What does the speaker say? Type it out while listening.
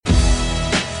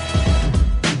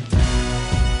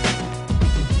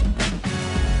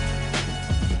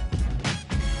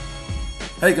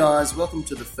Hey guys, welcome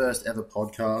to the first ever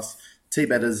podcast,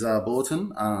 T-Better's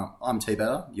Bulletin. I'm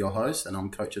T-Better, your host, and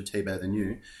I'm coach of T-Better Than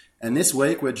You. And this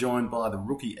week we're joined by the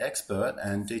rookie expert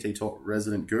and DT Talk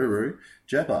resident guru,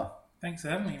 Jepper. Thanks for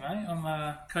having me, mate.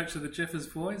 I'm coach of the Jeffers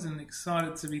boys and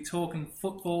excited to be talking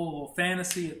football or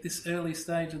fantasy at this early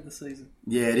stage of the season.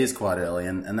 Yeah, it is quite early,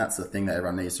 and that's the thing that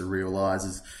everyone needs to realise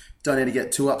is don't need to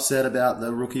get too upset about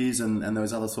the rookies and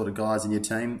those other sort of guys in your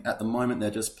team. At the moment,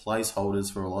 they're just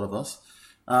placeholders for a lot of us.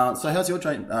 So how's your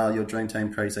dream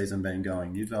team pre-season been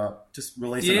going? You've just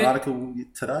released an article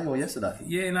today or yesterday?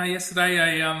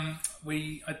 Yesterday I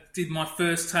did my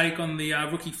first take on the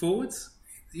rookie forwards.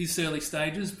 It's early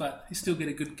stages, but you still get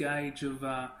a good gauge of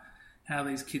how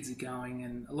these kids are going,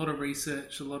 and a lot of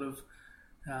research, a lot of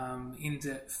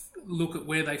in-depth look at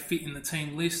where they fit in the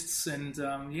team lists, and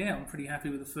I'm pretty happy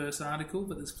with the first article,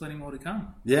 but there's plenty more to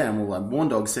come. Yeah, and well, Warn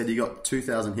Dog said you got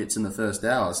 2,000 hits in the first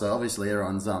hour, so obviously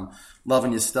everyone's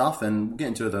loving your stuff, and we'll get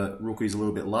into the rookies a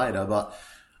little bit later, but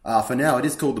for now it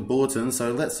is called the Bulletin,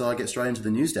 so let's get straight into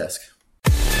the news desk.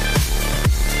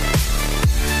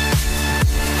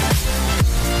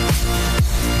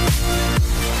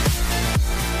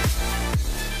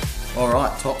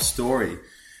 Alright, top story.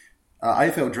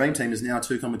 AFL Dream Team is now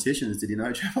 2 competitions. Did you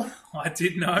know, Trevor? I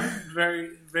did know.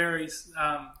 Very, very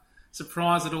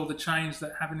surprised at all the change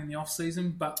that happened in the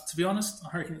off-season. But to be honest,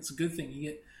 I reckon it's a good thing.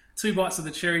 You get 2 bites of the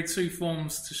cherry, 2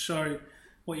 forms to show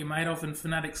what you're made of. And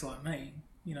fanatics like me,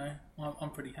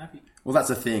 I'm pretty happy. Well, that's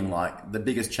the thing. Like, the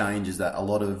biggest change is that a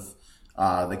lot of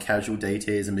the casual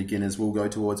DTs and beginners will go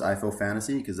towards AFL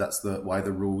Fantasy because that's the way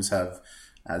the rules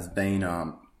has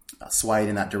been swayed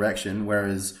in that direction,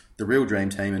 whereas the real Dream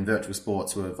Team and Virtual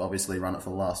Sports, who have obviously run it for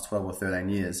the last 12 or 13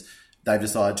 years, they've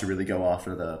decided to really go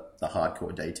after the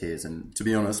hardcore DTs. And to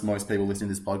be honest, most people listening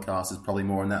to this podcast is probably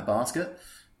more in that basket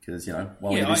because,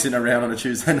 while you're sitting around on a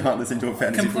Tuesday night listening to a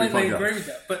fantasy football podcast. Completely agree with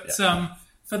that. But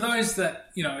for those that,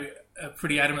 are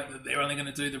pretty adamant that they're only going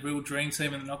to do the real Dream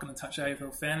Team and they're not going to touch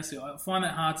AFL Fantasy, I find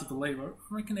that hard to believe. I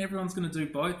reckon everyone's going to do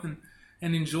both and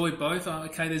enjoy both.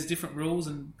 Okay, there's different rules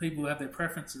and people have their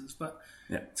preferences, but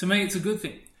to me, it's a good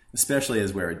thing. Especially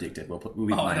as we're addicted. We'll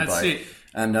be playing that's both. It.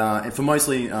 And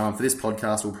for this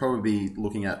podcast, we'll probably be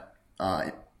looking at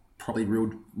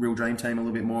real Dream Team a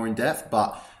little bit more in depth,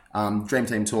 but Dream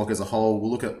Team Talk as a whole,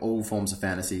 we'll look at all forms of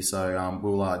fantasy, so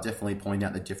we'll definitely point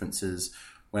out the differences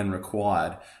when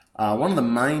required. One of the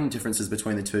main differences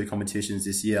between the 2 competitions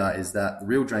this year is that the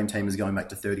real Dream Team is going back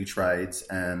to 30 trades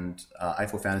and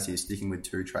AFL Fantasy is sticking with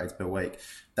 2 trades per week.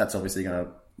 That's obviously going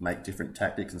to make different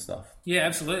tactics and stuff. Yeah,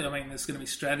 absolutely. I mean, there's going to be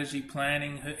strategy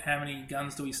planning. How many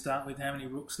guns do we start with? How many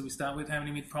rooks do we start with? How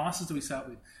many mid-prices do we start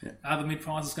with? Yeah. Are the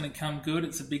mid-prices going to come good?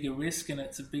 It's a bigger risk and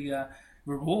it's a bigger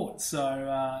reward.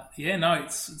 So,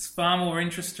 it's far more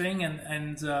interesting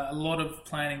and a lot of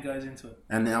planning goes into it.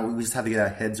 And now we just have to get our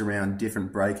heads around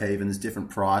different break-evens,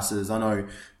 different prices. I know,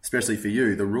 especially for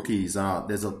you, the rookies,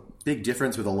 there's a big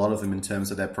difference with a lot of them in terms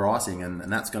of their pricing,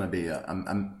 and that's going to be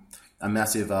a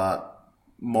massive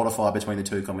modifier between the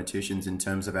 2 competitions in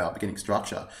terms of our beginning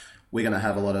structure. We're going to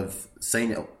have a lot of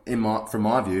from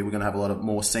my view, we're going to have a lot of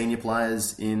more senior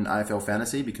players in AFL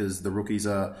Fantasy because the rookies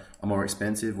are more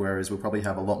expensive, whereas we'll probably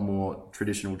have a lot more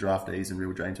traditional draftees and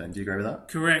real Dream Team. Do you agree with that?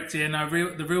 Correct, yeah. No,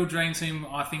 the real Dream Team,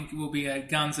 I think, will be a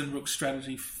guns and rooks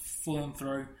strategy full and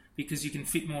through because you can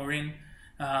fit more in.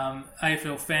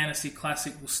 AFL Fantasy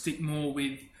Classic will stick more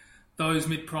with those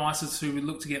mid-prices who would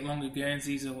look to get longer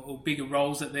Guernseys or bigger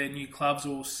roles at their new clubs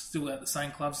or still at the same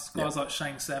clubs. Guys like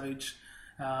Shane Savage,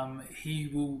 he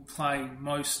will play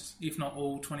most, if not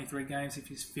all, 23 games if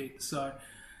he's fit. So,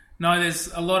 no,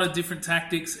 there's a lot of different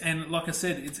tactics, and like I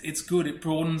said, it's good. It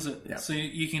broadens it. Yeah. So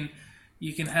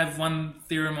you can have one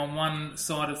theorem on one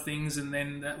side of things, and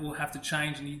then that will have to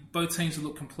change, and both teams will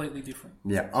look completely different.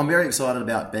 Yeah, I'm very excited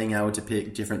about being able to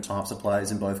pick different types of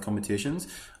players in both competitions.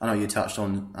 I know you touched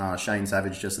on Shane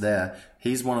Savage just there.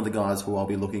 He's one of the guys who I'll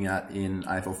be looking at in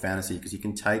AFL Fantasy because you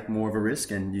can take more of a risk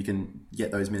and you can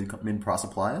get those mid-price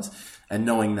players. And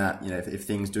knowing that, if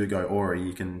things do go awry,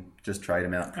 you can just trade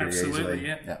them out pretty easily. Absolutely,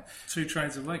 yeah. 2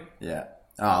 trades a week. Yeah.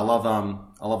 I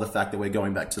love the fact that we're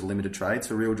going back to limited trades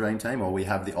for Real Dream Team, or we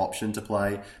have the option to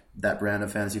play that brand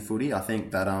of fantasy footy. I think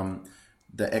that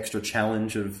the extra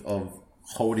challenge of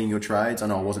holding your trades, I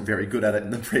know I wasn't very good at it in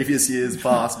the previous years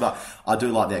past, but I do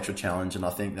like the extra challenge, and I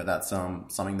think that that's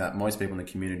something that most people in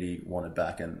the community wanted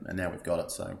back, and now we've got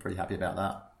it, so I'm pretty happy about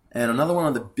that. And another one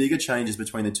of the bigger changes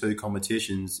between the 2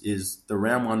 competitions is the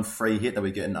round 1 free hit that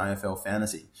we get in AFL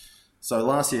Fantasy. So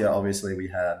last year, obviously, we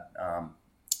had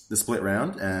the split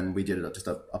round, and we did just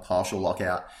a partial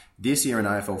lockout. This year in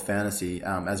AFL Fantasy,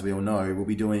 as we all know, we'll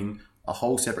be doing a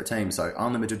whole separate team. So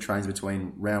unlimited trains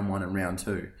between round 1 and round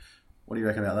 2. What do you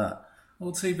reckon about that?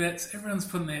 Well, T-Bets, everyone's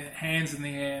putting their hands in the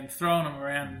air and throwing them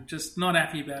around and just not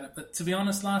happy about it. But to be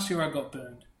honest, last year I got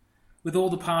burned. With all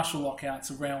the partial lockouts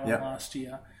of round 1 last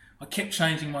year, I kept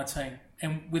changing my team.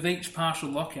 And with each partial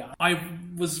lockout, I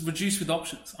was reduced with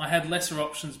options. I had lesser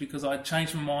options because I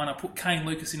changed my mind. I put Kane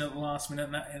Lucas in at the last minute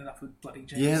and that ended up with bloody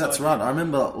James. Yeah, that's right. I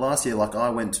remember last year,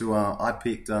 I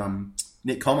picked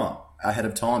Nick Comer ahead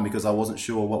of time because I wasn't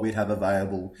sure what we'd have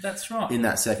available. That's right. In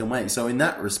that second week. So in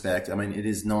that respect, I mean, it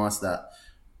is nice that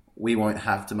we won't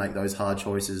have to make those hard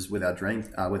choices with our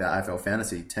with our AFL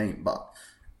fantasy team. But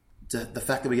the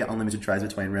fact that we get unlimited trades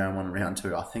between round 1 and round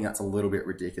 2, I think that's a little bit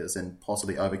ridiculous and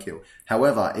possibly overkill.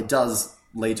 However, it does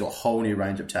lead to a whole new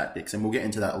range of tactics, and we'll get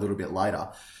into that a little bit later.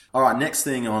 All right, next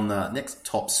thing on the next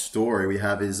top story we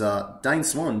have is Dane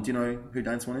Swan. Do you know who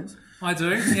Dane Swan is? I do.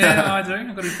 Yeah, I do.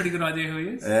 I've got a pretty good idea who he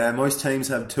is. Yeah, most teams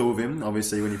have 2 of him,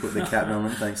 obviously, when you put the captain on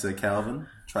him, thanks to Calvin,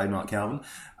 trademark Calvin.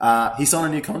 He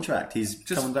signed a new contract. He's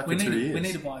coming back for 2 years. We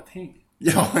need to buy a pig.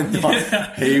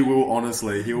 Yeah, he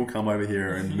will come over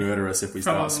here and murder us if we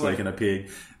start squeaking a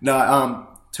pig. No,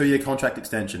 2-year contract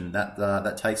extension.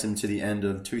 That takes him to the end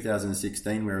of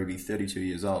 2016, where he'll be 32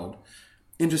 years old.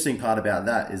 Interesting part about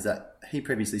that is that he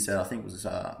previously said, I think it was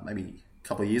maybe a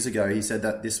couple of years ago, he said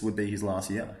that this would be his last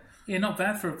year. Yeah, not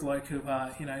bad for a bloke who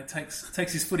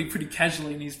takes his footy pretty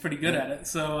casually and he's pretty good at it.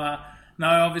 So no,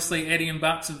 obviously Eddie and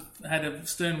Bucks have had a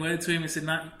stern word to him. He said,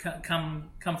 "No, come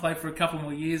play for a couple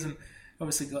more years," and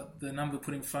obviously got the number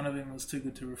put in front of him was too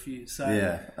good to refuse. So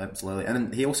yeah, absolutely.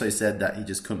 And he also said that he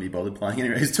just couldn't be bothered playing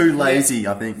anywhere. He's too lazy,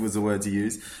 I think was the word to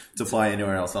use, to play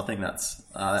anywhere else. I think that's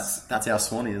our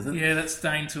Swanee, isn't it? Yeah, that's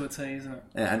Dane to a T, isn't it?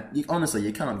 Yeah, and honestly,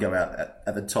 you can't go out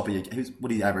at the top of your... What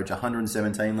did he average?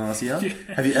 117 last year?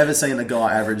 Yeah. Have you ever seen a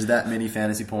guy average that many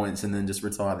fantasy points and then just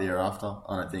retire the year after?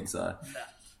 I don't think so. No.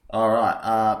 All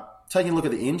right. Taking a look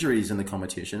at the injuries in the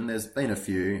competition, there's been a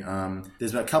few.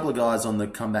 There's been a couple of guys on the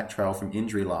comeback trail from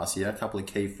injury last year, a couple of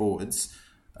key forwards,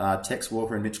 Tex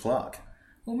Walker and Mitch Clark.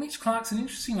 Well, Mitch Clark's an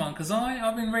interesting one because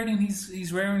I've been reading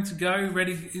he's raring to go,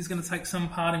 ready. He's going to take some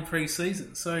part in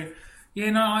pre-season. So, yeah,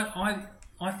 no,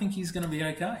 I think he's going to be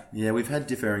okay. Yeah, we've had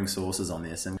differing sources on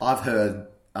this, and I've heard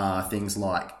things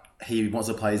like he wants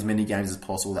to play as many games as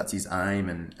possible. That's his aim,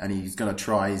 and he's going to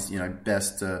try his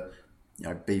best to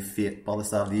be fit by the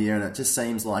start of the year. And it just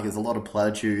seems like there's a lot of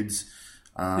platitudes.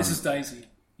 This is Daisy.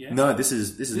 Yeah. No, this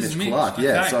is Mitch Clark. Okay,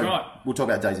 yeah, so right. We'll talk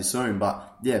about Daisy soon,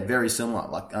 but yeah, very similar.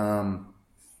 Like,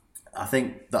 I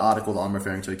think the article that I'm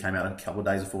referring to came out a couple of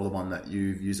days before the one that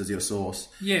you've used as your source.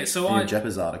 Yeah, so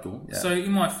Jeppa's article. Yeah. So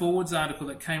in my forwards article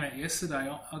that came out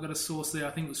yesterday, I got a source there.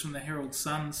 I think it was from the Herald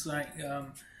Sun, saying,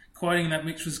 quoting that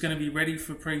Mitch was going to be ready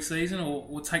for pre-season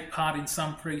or take part in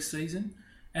some pre-season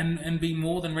and be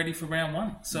more than ready for round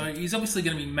 1. So he's obviously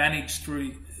going to be managed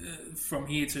through from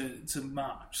here to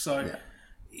March. So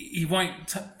he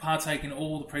won't partake in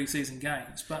all the pre-season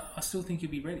games, but I still think he'll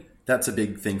be ready. That's a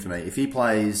big thing for me. If he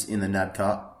plays in the NAB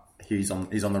Cup, he's on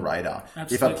the radar.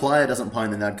 Absolutely. If a player doesn't play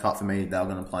in the NAB Cup for me, they're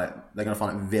going to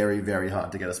find it very, very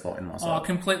hard to get a spot in my side. I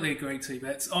completely agree,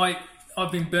 T-Bets.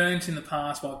 I've been burnt in the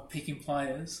past by picking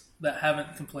players that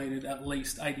haven't completed at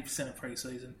least 80% of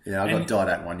pre-season. Yeah, I got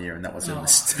Didac one year, and that was a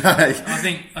mistake. I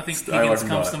think Higgins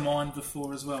comes to mind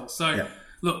before as well. So,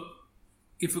 look,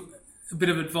 if a bit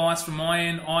of advice from my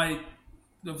end, I've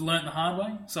learnt the hard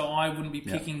way, so I wouldn't be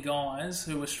picking guys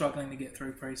who are struggling to get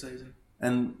through pre-season.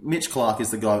 And Mitch Clark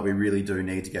is the guy that we really do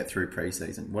need to get through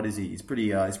pre-season. What is he? He's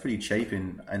pretty cheap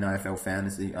in AFL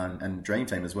fantasy and Dream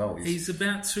Team as well. He's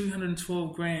about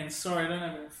 212 grand. Sorry, I don't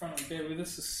have it in front of me. Bear with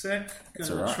us a sec. That's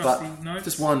all right. But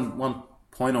just one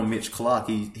point on Mitch Clark.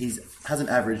 He hasn't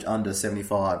averaged under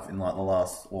 75 in like the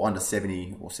last, or under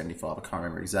 70 or 75. I can't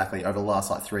remember exactly over the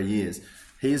last 3 years.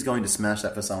 He is going to smash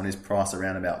that for someone who's priced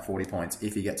around about 40 points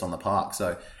if he gets on the park.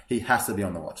 So he has to be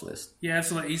on the watch list. Yeah,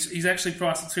 absolutely. He's actually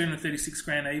priced at 236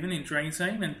 grand even in Dream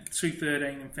Team and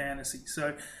 213 in Fantasy.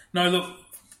 So, no, look,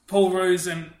 Paul Roos,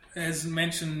 and as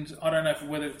mentioned, I don't know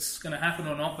whether it's going to happen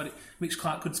or not, but Mitch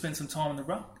Clark could spend some time in the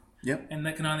ruck. Yep. And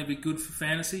that can only be good for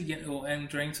Fantasy and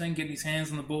Dream Team, getting his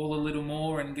hands on the ball a little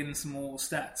more and getting some more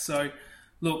stats. So,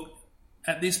 look,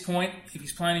 at this point, if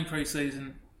he's playing in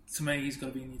pre-season, to me, he's got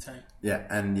to be in your team. Yeah,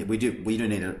 and we do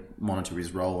need to monitor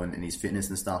his role and his fitness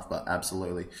and stuff, but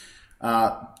absolutely.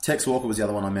 Tex Walker was the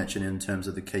other one I mentioned in terms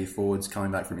of the key forwards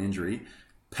coming back from injury.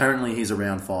 Apparently, he's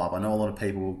around 5. I know a lot of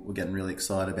people were getting really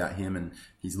excited about him, and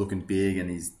he's looking big, and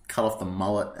he's cut off the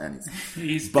mullet, and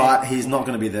he's not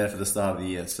going to be there for the start of the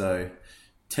year. So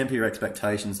temper your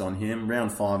expectations on him.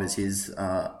 Round 5 is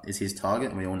his target,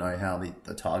 and we all know how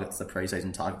the targets, the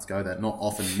preseason targets go. They're not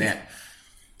often met.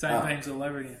 Dave Beam's all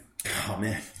over you. Oh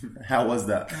man, how was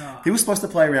that? He was supposed to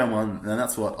play round 1, and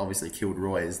that's what obviously killed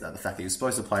Roy, is that the fact that he was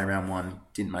supposed to play round 1,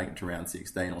 didn't make it to round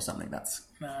 16 or something. That's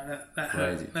that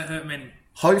crazy. That hurt many.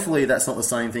 Hopefully that's not the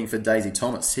same thing for Daisy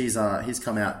Thomas. He's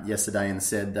come out yesterday and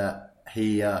said that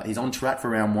he's on track for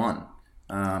round 1.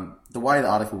 The way the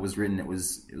article was written, it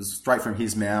was straight from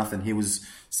his mouth, and he was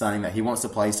saying that he wants to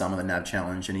play some of the NAB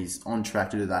Challenge, and he's on track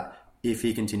to do that if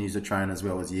he continues to train as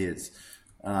well as he is.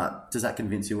 Does that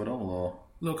convince you at all? Or?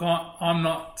 Look, I'm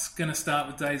not going to start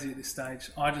with Daisy at this stage.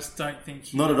 I just don't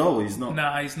think... Not at all, he's not?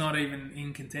 No, he's not even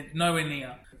in content. Nowhere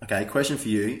near. Okay, question for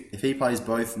you. If he plays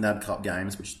both NAB Cup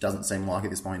games, which doesn't seem like at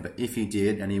this point, but if he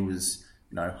did and he was...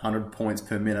 100 points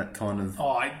per minute kind of...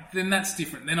 Oh, then that's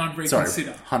different. Then I'd reconsider. Sorry,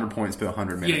 100 points per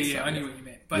 100 minutes. Yeah, I knew what you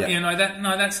meant. But,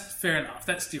 that's fair enough.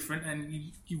 That's different,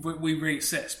 and we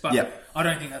reassess. But I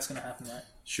don't think that's going to happen, mate.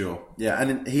 Sure. Yeah,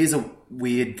 and here's a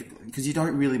weird... Because you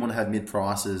don't really want to have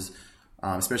mid-prices,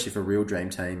 especially for a real dream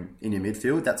team, in your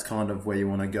midfield. That's kind of where you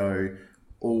want to go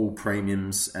all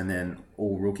premiums and then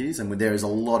all rookies. And there is a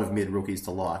lot of mid-rookies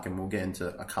to like, and we'll get into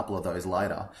a couple of those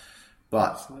later.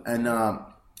 But... Absolutely. And...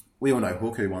 we all know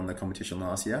Hook, who won the competition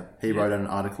last year. He wrote an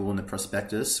article in the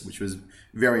prospectus, which was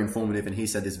very informative, and he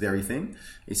said this very thing.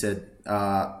 He said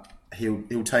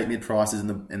he'll take mid prices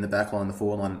in the back line, the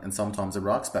forward line, and sometimes the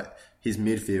rucks, but his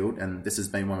midfield, and this has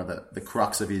been one of the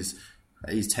crux of his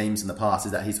teams in the past,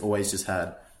 is that he's always just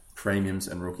had premiums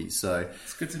and rookies. So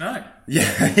it's good to know.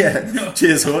 Yeah.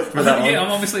 Cheers, Hook, for that one. Yeah, I'm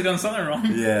obviously done something wrong.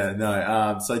 Yeah,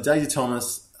 no. So Daisy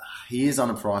Thomas... He is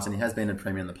underpriced and he has been a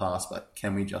premium in the past, but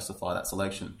can we justify that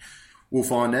selection? We'll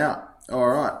find out. All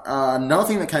right. Another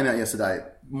thing that came out yesterday,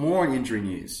 more on injury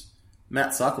news.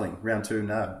 Matt Suckling, round 2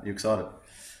 NAB. You excited?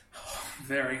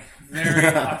 Very,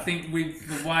 very. I think with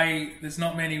the way there's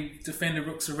not many defender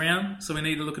rooks around, so we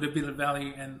need to look at a bit of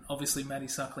value, and obviously Matty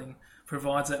Suckling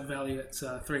provides that value at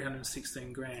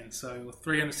 316 grand, so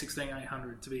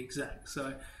 316,800 to be exact.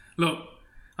 So, look.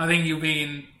 I think he'll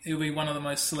be one of the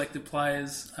most selected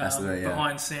players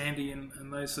behind Sandy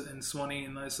and those and Swanee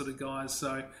and those sort of guys.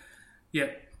 So, yeah,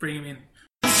 bring him in.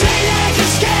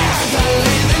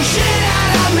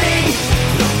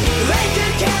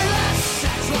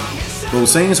 Well,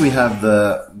 seeing as we have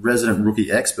the resident rookie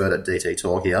expert at DT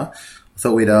Talk here, I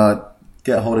thought we'd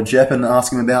get a hold of Jep and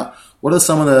ask him about what are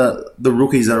some of the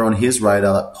rookies that are on his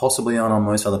radar that possibly aren't on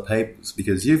most other people's,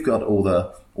 because you've got all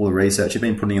the research, you've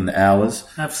been putting in the hours.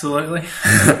 Absolutely.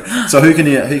 So who can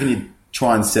you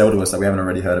try and sell to us that we haven't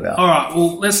already heard about? All right,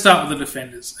 well, let's start with the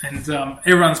defenders. And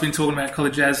everyone's been talking about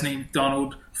Colin Jasny,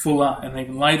 McDonald, Fuller, and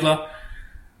even Laidler.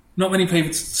 Not many people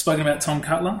have spoken about Tom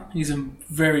Cutler. He's a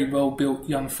very well-built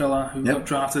young fella who got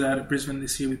drafted out at Brisbane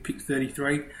this year with pick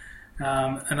 33.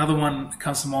 Another one that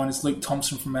comes to mind is Luke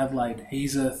Thompson from Adelaide.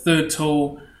 He's a third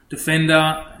tall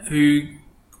defender who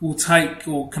will take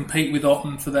or compete with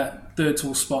Otten for that third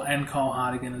tall spot, and Kyle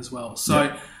Hartigan as well.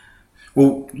 So,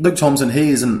 well, Luke Thompson, he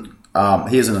isn't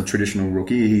a traditional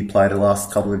rookie. He played the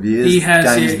last couple of years. He has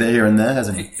games there here and there,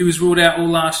 hasn't he? He was ruled out all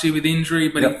last year with injury,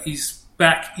 but he's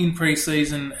back in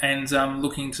pre-season and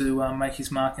looking to make his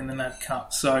mark in the NAB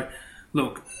Cup. So,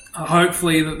 look,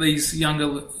 hopefully that these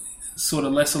younger sort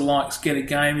of lesser likes get a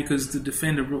game, because the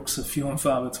defender rooks are few and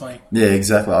far between. Yeah,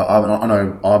 exactly. I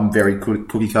know I'm very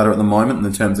cookie cutter at the moment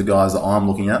in terms of guys that I'm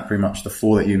looking at. Pretty much the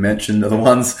 4 that you mentioned are the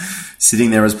ones sitting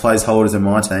there as placeholders in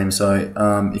my team. So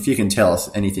if you can tell us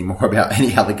anything more about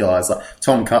any other guys, like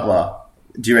Tom Cutler,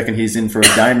 do you reckon he's in for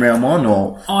a game round 1?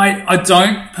 Or I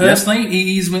don't personally. Yep.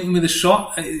 He is in with a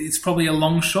shot. It's probably a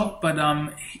long shot, but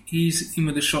he's in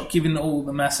with a shot given all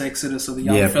the mass exodus of the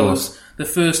young fellas. The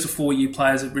first to 4-year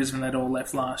players at Brisbane that all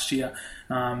left last year,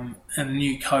 and a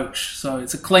new coach. So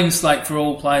it's a clean slate for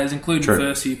all players, including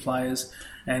first-year players.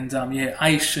 And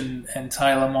Aish and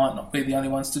Taylor might not be the only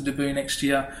ones to debut next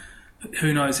year.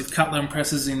 Who knows, if Cutler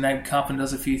impresses in NAB Cup and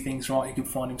does a few things right, he could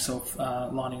find himself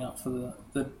lining up for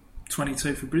the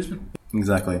 22 for Brisbane.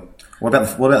 Exactly. What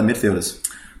about the midfielders?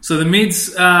 So the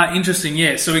mids are interesting,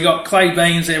 yeah. So we got Clay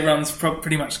Beams, everyone's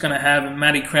pretty much going to have, and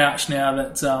Matty Crouch now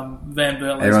that Van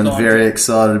Berlin's everyone's very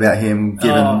excited about him,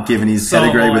 given his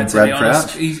pedigree with Brad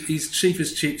Crouch. He's cheap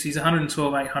as chips. He's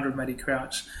 112,800, Matty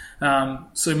Crouch.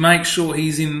 So make sure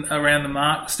he's in around the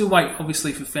mark. Still wait,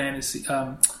 obviously, for fantasy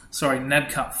NAB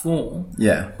Cup form.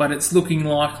 Yeah. But it's looking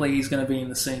likely he's going to be in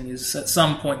the seniors at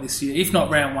some point this year, if not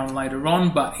round one later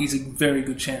on, but he's a very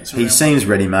good chance. He seems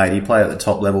ready-made. He played at the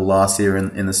top level last year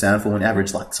in the Sandford and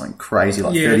averaged like something crazy,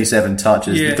 like 37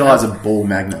 touches. The guy's a ball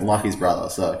magnet like his brother.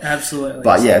 So absolutely.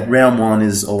 But yeah, round one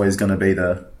is always going to be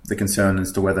the concern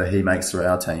as to whether he makes through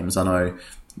our teams. I know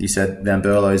you said Van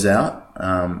Berlo's out.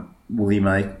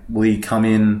 Will he come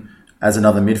in as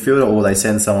another midfielder, or will they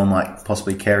send someone like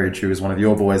possibly Kerridge, who was one of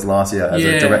your boys last year, as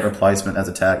a direct replacement as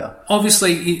a tagger?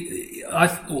 Obviously,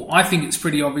 I think it's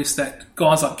pretty obvious that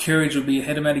guys like Kerridge would be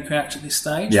ahead of Matty Crouch at this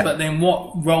stage. Yeah. But then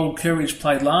what role Kerridge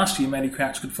played last year, Matty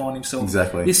Crouch could find himself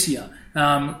this year.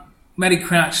 Matty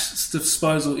Crouch's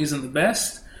disposal isn't the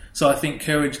best. So I think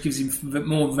Kerridge gives him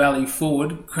more value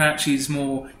forward. Crouch is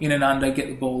more in and under, get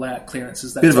the ball out,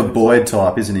 clearances. That bit of a Boyd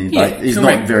type, isn't he? Yeah, he's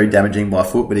not very damaging by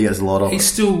foot, but he has a lot of. He's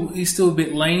still a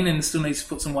bit lean and still needs to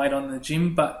put some weight on in the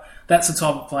gym, but that's the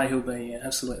type of player he'll be. Yeah,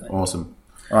 absolutely. Awesome.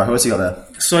 All right, who else you got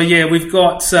there? So yeah, we've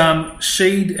got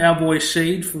Sheed, our boy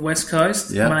Sheed for West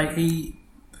Coast. Yeah. Mate,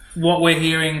 what we're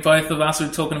hearing, both of us were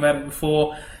talking about it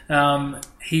before.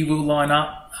 He will line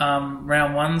up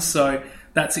round one, so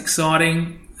that's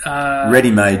exciting.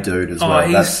 Ready-made dude as well.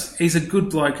 He's a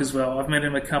good bloke as well. I've met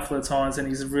him a couple of times and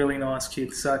he's a really nice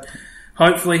kid. So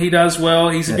hopefully he does well.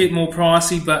 He's a bit more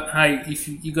pricey, but hey, if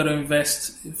you got to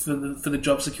invest for the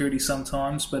job security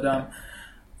sometimes. But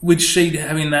with Sheed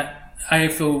having that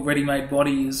AFL ready-made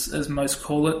body, as most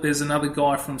call it, there's another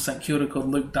guy from St Kilda called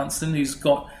Luke Dunstan who's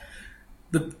got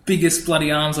the biggest bloody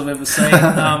arms I've ever seen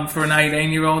for an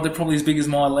 18-year-old. They're probably as big as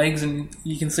my legs, and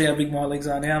you can see how big my legs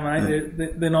are now,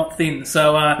 mate. They're not thin.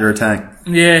 So you're a tank.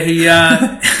 Yeah,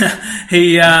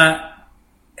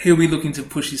 he'll be looking to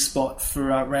push his spot for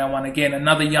round one again.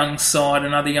 Another young side,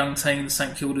 another young team, the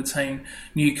St Kilda team,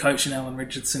 new coach in Alan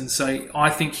Richardson. So I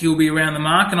think he'll be around the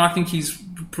mark, and I think he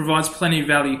provides plenty of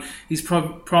value. He's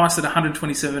priced at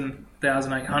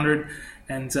 $127,800.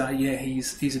 And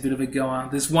he's a bit of a goer.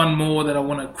 There's one more that I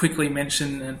want to quickly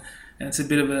mention, and it's a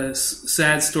bit of a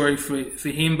sad story for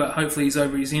him, but hopefully he's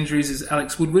over his injuries, is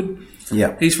Alex Woodward.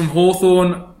 Yeah. He's from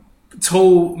Hawthorn,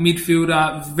 tall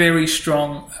midfielder, very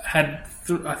strong, had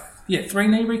 3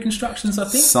 knee reconstructions, I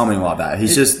think. Something like that.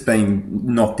 He's just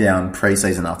been knocked down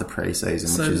pre-season after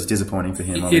pre-season, which is disappointing for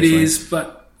him, obviously. It is,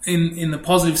 but in the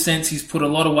positive sense, he's put a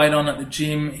lot of weight on at the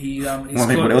gym.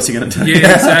 What else are you going to do?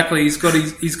 Yeah, exactly. He's got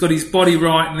his body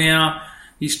right now.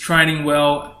 He's training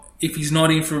well. If he's not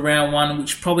in for round one,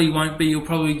 which probably won't be, he'll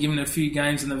probably be given a few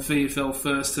games in the VFL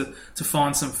first to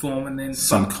find some form and then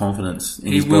some confidence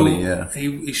in his body. Yeah,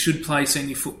 he should play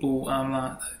senior football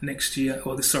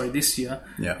this year.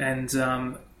 Yeah, and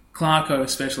Clarko,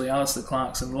 especially Alistair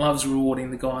Clarkson, loves rewarding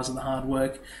the guys on the hard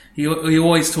work. He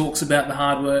always talks about the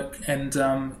hard work, and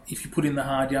if you put in the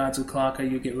hard yards with Clarko,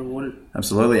 you'll get rewarded.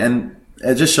 Absolutely, and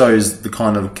it just shows the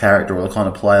kind of character or the kind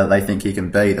of player that they think he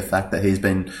can be. The fact that he's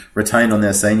been retained on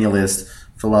their senior list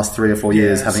for the last 3 or 4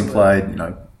 years, having played,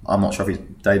 I'm not sure if he's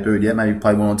debuted yet, maybe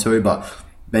played 1 or 2, but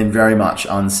been very much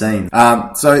unseen.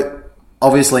 So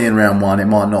obviously in round one, it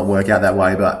might not work out that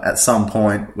way, but at some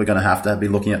point we're going to have to be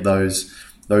looking at those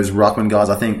ruckman guys.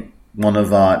 I think one of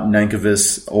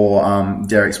Nankervis or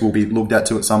Derek's will be looked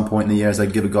at at some point in the year as they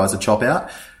give the guys a chop out.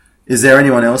 Is there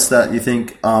anyone else that you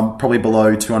think probably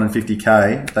below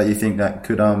 250k that you think that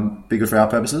could be good for our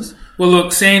purposes? Well,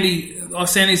 look,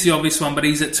 Sandy's the obvious one, but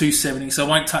he's at 270, so I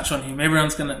won't touch on him.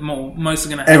 Everyone's going to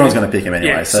pick him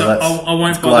anyway. Yeah, so I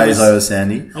won't glaze over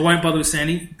Sandy. I won't bother with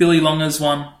Sandy. Billy Longa's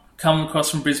one coming across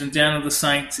from Brisbane down to the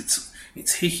Saints.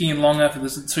 It's Hickey and Longa for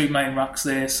the 2 main rucks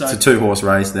there. So it's a 2-horse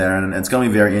race there, and it's going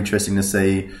to be very interesting to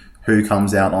see who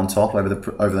comes out on top over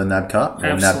the NAB Cup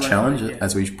or NAB Challenge,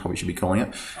 as we probably should be calling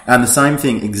it. And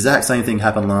exact same thing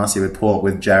happened last year with Port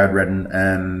with Jared Redden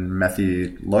and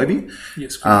Matthew Lobe.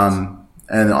 Yes, correct.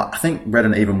 And I think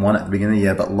Redden even won at the beginning of the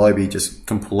year, but Lobe just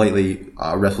completely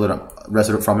wrestled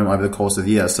it from him over the course of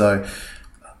the year. So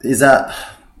is that...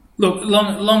 Look,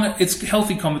 long it's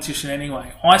healthy competition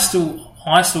anyway. I still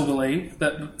believe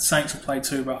that the Saints will play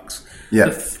 2 rucks. Yeah.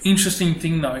 The interesting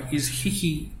thing though is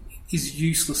Hickey is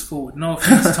useless forward. No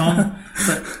offense, Tom,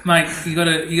 but mate, you got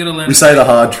to learn. We say the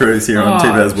hard truths here on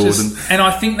T-Baz Bulletin, and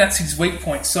I think that's his weak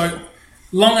point. So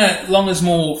Longa's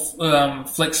more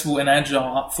flexible and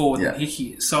agile up forward than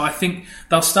Hickey is. So I think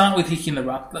they'll start with Hickey in the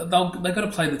ruck. They've got to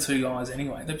play the 2 guys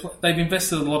anyway. They've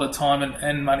invested a lot of time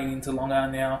and money into Longa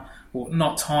now. Well,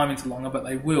 not time into Longa, but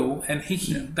they will. And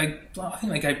Hickey, I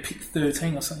think they gave pick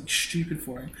 13 or something stupid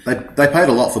for him. They paid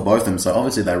a lot for both of them, so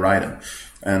obviously they rate him.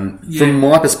 And from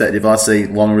my perspective, I see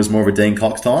Longa as more of a Dean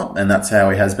Cox type, and that's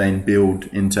how he has been billed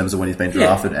in terms of when he's been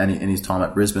drafted and in his time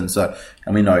at Brisbane. So,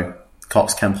 and we know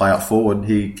Cox can play up forward.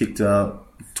 He kicked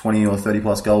 20 or 30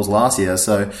 plus goals last year,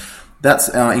 so that's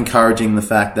encouraging the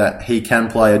fact that he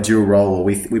can play a dual role, or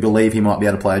we believe he might be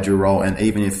able to play a dual role, and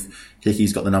even if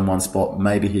Hickey's got the number one spot,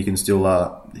 maybe he can still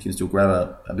grab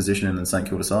a position in the St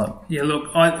Kilda side. Yeah, look,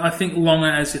 I think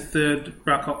Longer as your third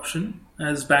ruck option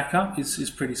as backup is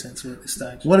pretty sensible at this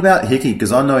stage. What about Hickey?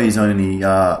 Because I know he's only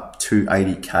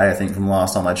 280k, I think, from the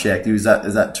last time I checked. Is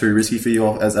that too risky for you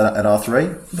at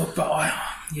R3? Look, but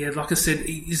like I said,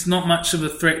 he's not much of a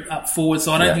threat up forward,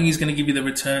 so I don't think he's going to give you the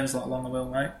returns like Longer will,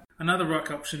 mate. Another ruck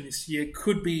option this year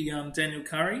could be Daniel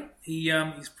Curry.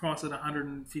 He's priced at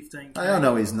 115k. I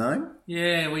know his name.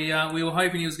 Yeah, we were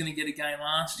hoping he was going to get a game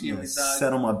last year.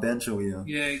 Sat on my bench all year.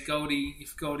 Yeah, if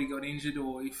Goldie got injured,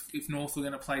 or if North were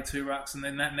going to play two rucks, and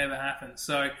then that never happened.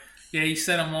 So yeah, he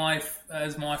sat on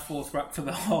as my fourth ruck for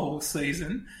the whole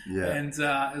season. Yeah, and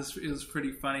it was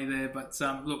pretty funny there. But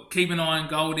look, keep an eye on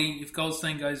Goldie. If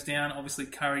Goldstein goes down, obviously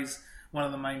Curry's one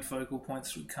of the main focal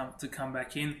points to come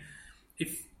back in.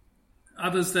 If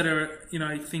others that are,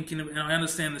 thinking of, and I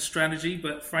understand the strategy,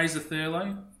 but Fraser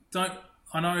Thurlow,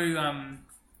 I know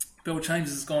Bill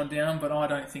Chambers has gone down, but I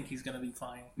don't think he's going to be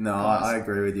playing. No, I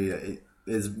agree with you.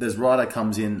 There's Ryder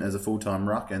comes in as a full-time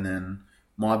ruck, and then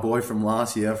my boy from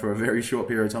last year for a very short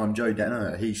period of time, Joe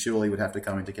Danaher, he surely would have to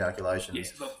come into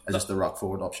calculations as just the ruck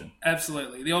forward option.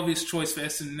 Absolutely. The obvious choice for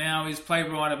Essendon now is play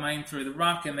Ryder main through the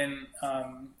ruck, and then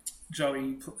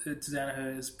Joey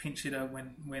Danaher as pinch hitter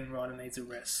when Ryder needs a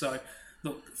rest. So,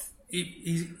 look,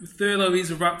 Thurlow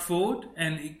is a ruck forward,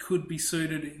 and it could be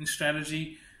suited in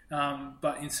strategy.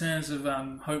 But in terms of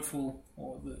hopeful,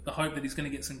 or the hope that he's going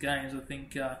to get some games, I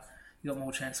think you got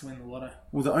more chance to win the lotto.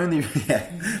 Well, the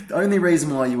only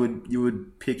reason why you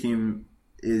would pick him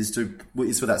is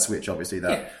for that switch, obviously.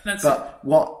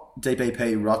 What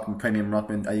DPP premium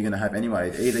ruckman are you going to have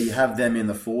anyway? Either you have them in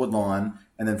the forward line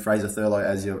and then Fraser Thurlow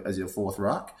as your fourth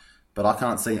ruck, but I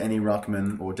can't see any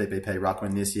ruckman or DPP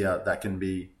ruckman this year that can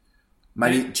be.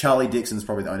 Maybe Charlie Dixon's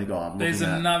probably the only guy I'm looking at. There's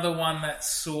another one that's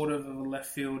sort of a left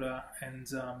fielder, and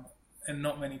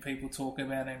not many people talk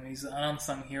about him. He's an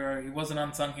unsung hero. He was an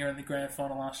unsung hero in the grand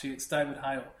final last year. It's David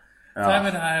Hale.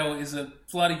 David Hale is a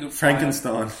bloody good player.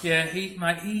 Frankenstein. Yeah,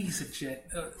 he's a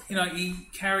jet. He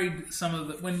carried some of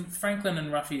the... When Franklin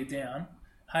and Ruffy are down,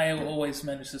 Hale always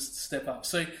manages to step up.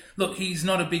 So, look, he's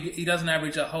not he doesn't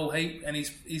average a whole heap, and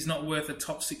he's not worth a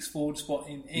top 6 forward spot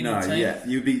in any team.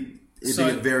 It'd be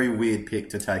a very weird pick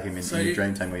to take him in your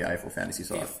dream team or your AFL fantasy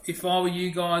side. If I were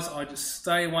you guys, I'd just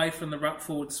stay away from the ruck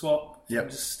forward swap and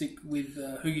just stick with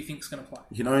who you think's going to play.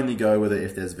 You can only go with it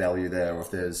if there's value there or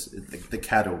if there's the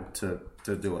cattle to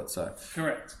do it. So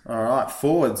correct. All right,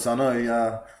 forwards. I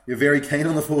know you're very keen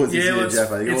on the forwards this year,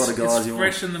 Jeff. You got a lot of guys you want.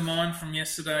 It's fresh in the mind from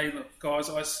yesterday. Look, guys,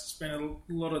 I spent a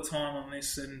lot of time on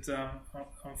this, and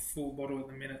I'm full bottle at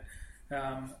the minute.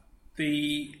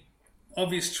 The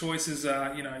obvious choices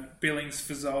are, Billings,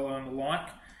 Fazzola and the like.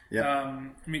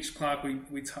 Yep. Mitch Clark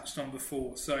we touched on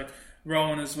before. So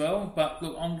Rowan as well. But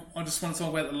look, I just want to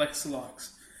talk about the lesser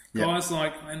likes. Yep. Guys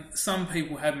like, and some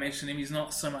people have mentioned him, he's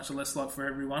not so much a less like for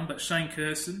everyone, but Shane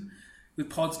Kirsten, with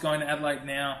Pods going to Adelaide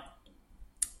now,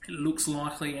 it looks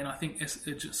likely, and I think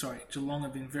Geelong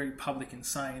have been very public in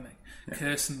saying that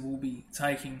Kirsten will be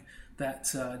taking that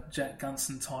Jack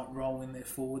Gunson type role in their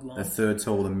forward line. The third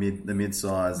tall, the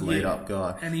mid-sized lead-up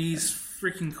guy. And he's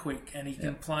freaking quick, and he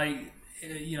can play.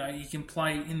 He can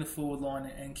play in the forward line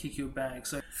and kick you a bag.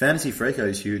 So Fantasy Freako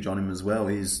is huge on him as well.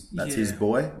 That's his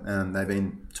boy, and they've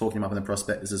been talking him up in the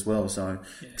prospectus as well. So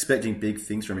expecting big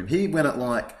things from him. He went at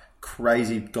like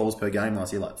crazy goals per game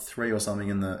last year, like 3 or something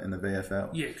in the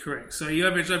VFL. Yeah, correct. So you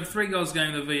average over 3 goals a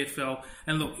game in the VFL,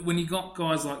 and look, when you got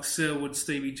guys like Selwood,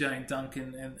 Stevie J, and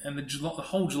Duncan, and the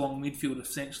whole Geelong midfield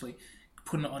essentially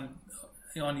putting it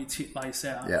on your tit lace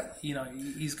out,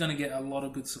 he's going to get a lot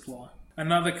of good supply.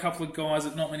 Another couple of guys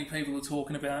that not many people are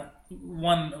talking about.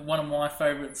 One of my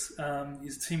favourites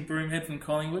is Tim Broomhead from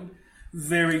Collingwood.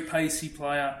 Very pacey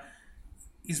player.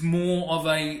 Is more of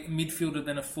a midfielder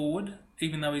than a forward,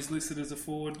 even though he's listed as a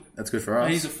forward. That's good for us.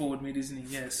 He's a forward mid, isn't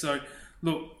he? Yeah. So,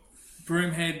 look,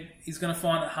 Broomhead is going to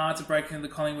find it hard to break into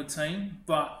the Collingwood team,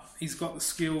 but he's got the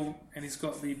skill and he's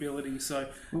got the ability. So,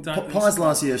 Pies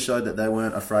last year showed that they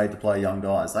weren't afraid to play young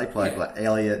guys. They played like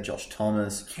Elliott, Josh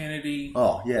Thomas, Kennedy.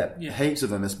 Oh yeah, heaps of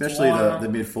them, especially the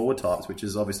mid forward types, which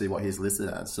is obviously what he's listed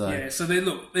as. So so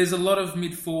there's a lot of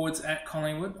mid forwards at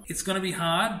Collingwood. It's going to be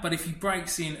hard, but if he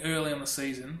breaks in early on the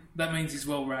season, that means he's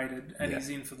well rated and he's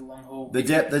in for the long haul. The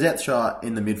depth chart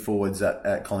in the mid forwards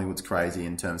at Collingwood's crazy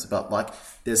in terms of, but like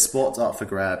there's spots up for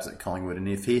grabs at Collingwood, and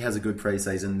if he has a good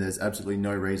pre-season, there's absolutely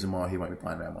no reason why he won't be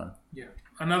playing round 1. Yeah.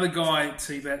 Another guy,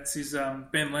 T-Bats, is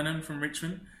Ben Lennon from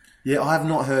Richmond. Yeah, I have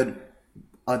not heard...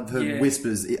 I've heard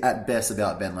whispers at best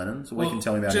about Ben Lennon, so what can you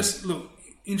tell me about him? Look,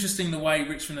 interesting the way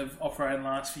Richmond have operated in the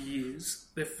last few years.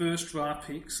 Their first draft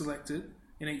pick selected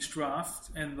in each draft,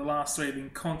 and the last three have been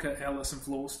Conker, Ellis and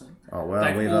Flawston. Oh,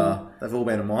 wow. They've all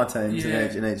been on my teams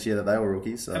in each year that they were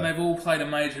rookies. So. And they've all played a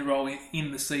major role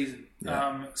in the season.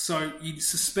 Yeah. So you'd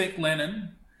suspect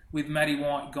Lennon, with Matty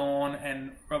White gone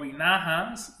and Robbie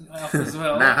Nahas up as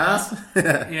well. Nahas?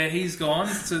 Yeah, he's gone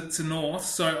to North.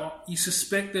 So you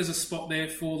suspect there's a spot there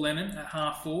for Lennon at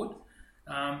half forward.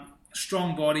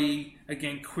 Strong body,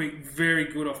 again, quick,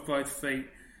 very good off both feet,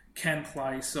 can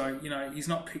play. So, he's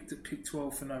not picked at pick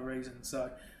 12 for no reason. So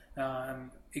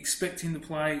expect him to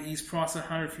play. He's priced at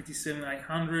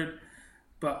 157,800.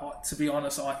 But to be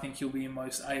honest, I think he'll be in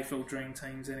most AFL Dream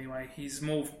teams anyway. He's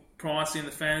more pricey in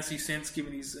the fantasy sense,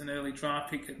 given he's an early draft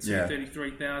pick at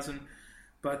 33,000.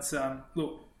 But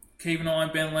look, keep an eye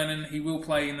on Ben Lennon. He will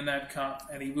play in the NAB Cup,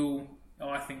 and he will,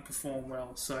 I think, perform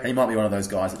well. So he might be one of those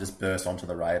guys that just burst onto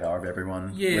the radar of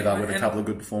everyone with a couple of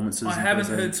good performances. I haven't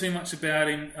heard too much about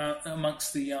him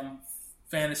amongst the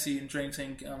fantasy and Dream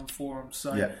Team forums.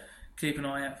 So keep an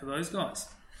eye out for those guys.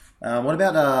 What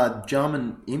about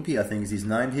Jarman Impey, I think is his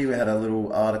name here. We had a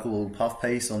little article, puff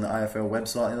piece on the AFL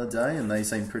website the other day, and they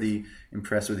seem pretty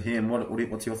impressed with him.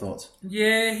 What's your thoughts?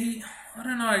 Yeah, I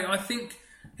don't know. I think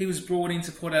he was brought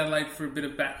into Port Adelaide for a bit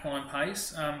of backline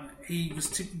pace. He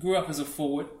grew up as a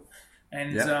forward,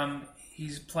 and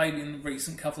he's played in the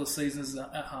recent couple of seasons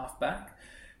at halfback.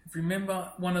 If you remember,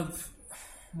 I don't know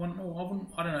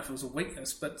if it was a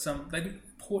weakness, but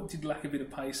Port did lack a bit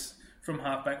of pace from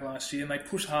halfback last year, and they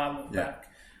pushed Hartlett back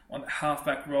on the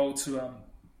halfback role to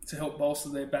help bolster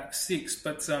their back six.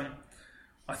 But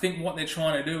I think what they're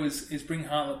trying to do is bring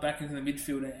Hartlett back into the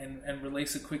midfield and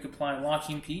release a quicker player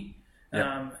like Impey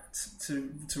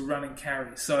to run and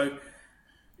carry. So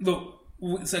look,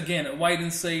 it's again a wait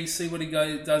and see what he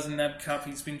does in NAB Cup.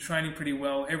 He's been training pretty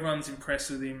well. Everyone's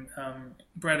impressed with him.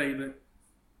 Brad Ebert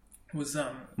was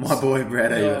my boy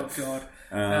Brad Ebert. Oh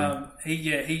God,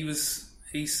 he was.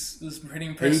 He was pretty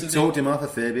impressive. He talked him up a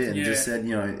fair bit and just said,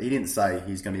 he didn't say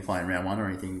he's going to be playing round one or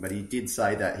anything, but he did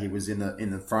say that he was in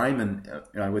the frame, and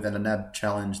with a NAB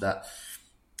challenge that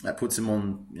puts him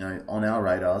on on our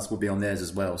radars, will be on theirs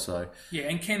as well. So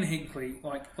and Ken Hinkley,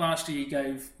 like last year, he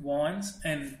gave Wines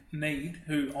and Need,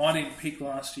 who I didn't pick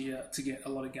last year to get a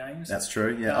lot of games. That's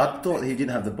true. Yeah, I thought he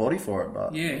didn't have the body for it,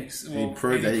 but he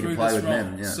proved that he could play with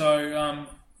men. Yeah. So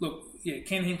look. Yeah,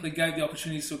 Ken Hinkley gave the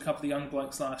opportunities to a couple of young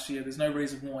blokes last year. There's no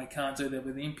reason why he can't do that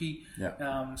with Impey.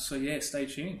 Yeah. Stay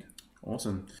tuned.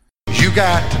 Awesome. You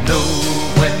got to know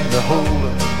when to hold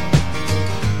up,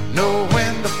 know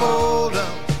when to fold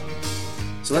up.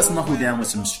 So let's knuckle down with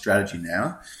some strategy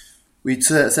now. We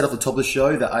set off the top of the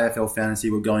show that AFL Fantasy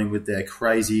were going with their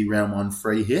crazy round one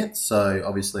free hit. So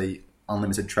obviously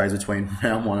unlimited trades between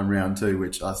round one and round two,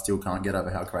 which I still can't get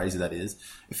over how crazy that is.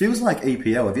 It feels like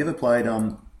EPL. Have you ever played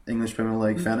English Premier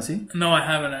League fantasy? No, I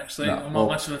haven't actually. No, I'm not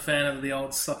much of a fan of the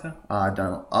old soccer. I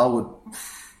don't.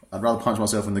 I'd rather punch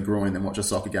myself in the groin than watch a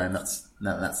soccer game. That's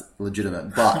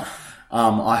legitimate. But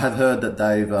I have heard that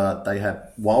they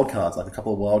have wild cards, like a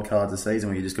couple of wild cards a season,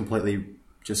 where you just completely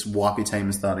wipe your team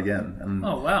and start again. And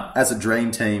oh wow! As a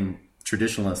dream team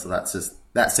traditionalist,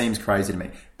 that seems crazy to me.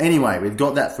 Anyway, we've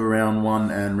got that for round one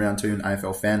and round two in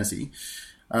AFL Fantasy.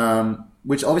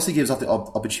 Which obviously gives us the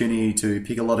opportunity to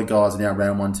pick a lot of guys in our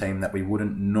round one team that we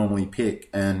wouldn't normally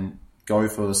pick and go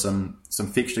for some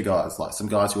fixture guys, like some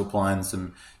guys who are playing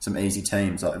some easy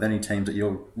teams. Like, are there any teams that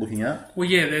you're looking at? Well,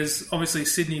 yeah, there's obviously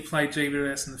Sydney played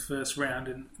GWS in the first round,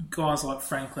 and guys like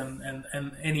Franklin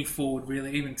and any forward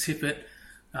really, even Tippett,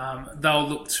 they'll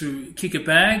look to kick a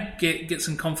bag, get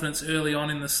some confidence early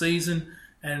on in the season,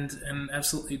 and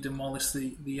absolutely demolish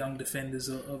the young defenders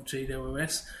of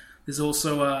GWS. There's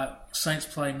also Saints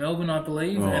play Melbourne, I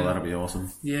believe. Oh, that'll be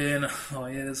awesome. Yeah,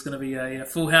 there's going to be a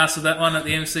full house of that one at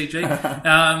the MCG.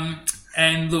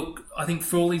 And look, I think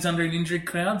Frawley's under an injured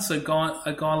cloud, so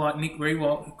a guy like Nick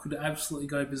Rewalt could absolutely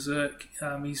go berserk.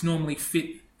 He's normally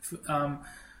fit and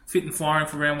firing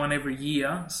for round one every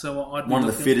year. So I'd be one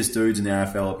of the fittest dudes in the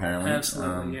AFL, apparently.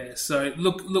 Absolutely, yeah. So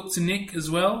look to Nick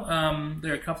as well.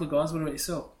 There are a couple of guys. What about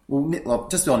yourself? Well,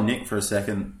 just on Nick for a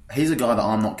second, he's a guy that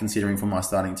I'm not considering for my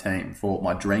starting team, for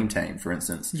my dream team, for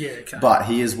instance. Yeah, okay. But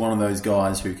he is one of those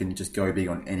guys who can just go big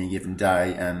on any given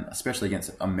day, and especially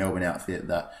against a Melbourne outfit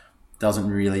that doesn't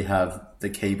really have the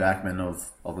key backman of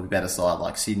a better side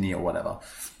like Sydney or whatever.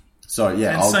 So,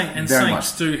 yeah,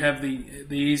 Saints do have the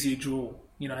easier draw.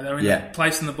 They were in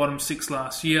place in the bottom six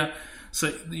last year,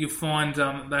 so you'll find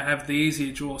they have the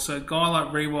easier draw. So a guy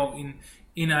like Rewalt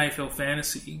in AFL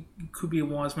fantasy, it could be a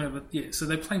wise move. But yeah, so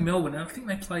they play Melbourne, and I think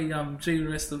they play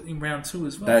GWS in round 2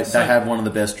 as well. They have one of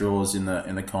the best draws in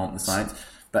the comp, the Saints.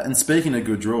 And speaking of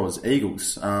good draws,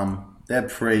 Eagles, they're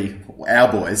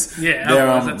our boys.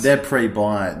 Yeah, their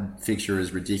pre-bye fixture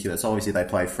is ridiculous. Obviously, they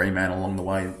play Fremantle along the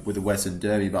way with the Western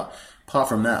Derby, but apart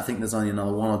from that, I think there's only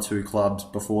another 1 or 2 clubs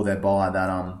before their bye that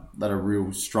are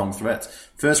real strong threats.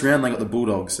 First round, they got the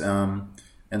Bulldogs, and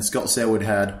Scott Selwood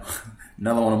had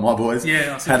another one of my boys.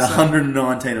 Yeah, had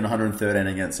 119 and 113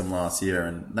 against them last year,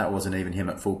 and that wasn't even him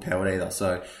at full pelt either.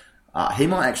 So he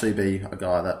might actually be a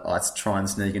guy that I try and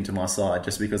sneak into my side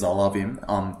just because I love him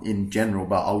in general,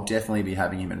 but I'll definitely be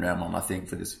having him in round 1, I think,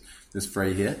 for this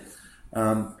free hit.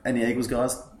 Any Eagles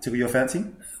guys tickle your fancy?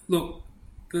 Look,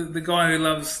 the guy who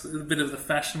loves a bit of the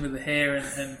fashion with the hair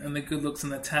and the good looks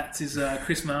and the tats is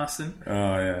Chris Marston.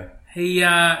 Oh,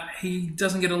 yeah. He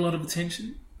doesn't get a lot of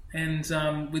attention,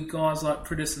 and with guys like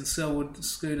Priddis and Selwood,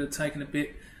 Scooter taking a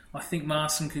bit, I think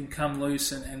Marston can come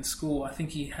loose and score. I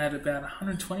think he had about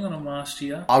 120 on him last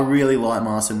year. I really like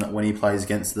Marston when he plays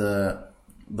against the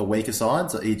weaker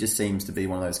sides. He just seems to be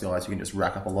one of those guys who can just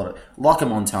rack up a lot of... Like a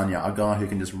Montagna, a guy who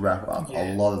can just rack up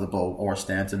a lot of the ball, or a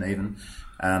Stanton even.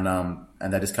 And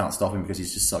they just can't stop him because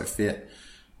he's just so fit.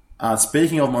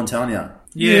 Speaking of Montagna...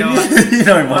 Yeah, you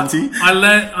know Monty.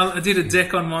 I did a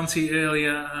deck on Monty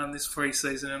earlier this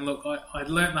pre-season, and look, I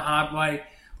learnt the hard way.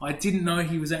 I didn't know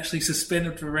he was actually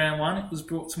suspended for round 1. It was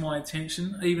brought to my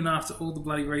attention, even after all the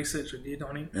bloody research I did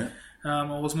on him. Yeah.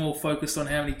 I was more focused on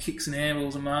how many kicks and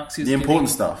handballs and marks he was getting. The important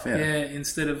stuff, yeah. Yeah,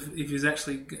 instead of if he was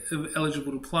actually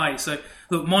eligible to play. So,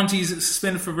 look, Monty's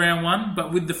suspended for round 1,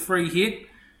 but with the free hit,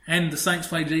 and the Saints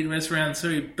play GWS round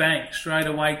 2, bang, straight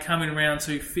away, come in round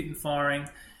 2, fit and firing.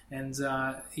 And,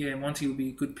 Monty will be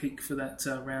a good pick for that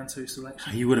round 2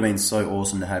 selection. He would have been so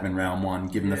awesome to have in round 1,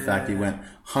 given the fact he went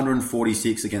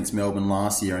 146 against Melbourne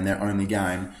last year in their only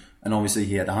game. And obviously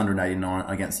he had 189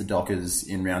 against the Dockers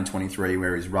in round 23,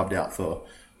 where he's rubbed out for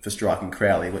striking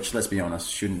Crowley, which, let's be honest,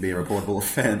 shouldn't be a reportable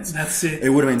offence. That's it. It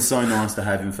would have been so nice to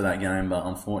have him for that game, but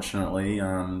unfortunately,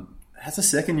 that's the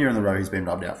second year in a row he's been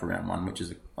rubbed out for round 1, which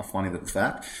is a funny little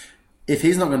fact. If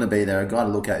he's not going to be there, a guy to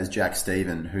look at is Jack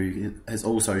Stephen, who has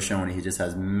also shown he just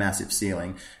has massive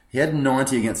ceiling. He had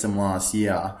 90 against them last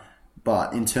year,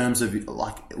 but in terms of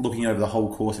looking over the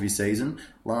whole course of his season,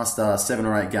 last 7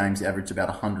 or 8 games he averaged about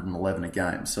 111 a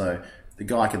game. So the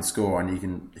guy can score, and he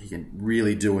can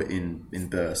really do it in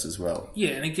bursts as well. Yeah,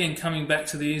 and again, coming back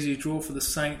to the easier draw for the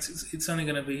Saints, it's only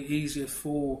going to be easier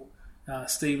for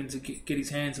Stephen to get his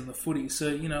hands on the footy.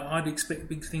 So, I'd expect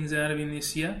big things out of him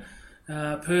this year.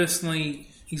 Personally,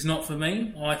 he's not for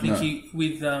me. I think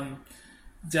with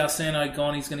Dalsano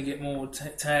gone, he's going to get more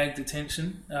tagged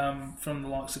attention from the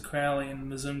likes of Crowley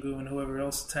and Mzungu and whoever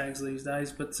else tags these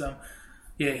days. But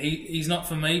he's not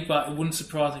for me, but it wouldn't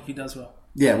surprise me if he does well.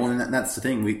 Yeah, well, and that's the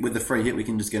thing. With the free hit, we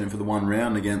can just get him for the 1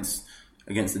 round against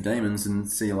the Demons and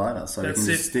see you later. So we can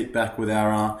just stick back with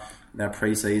our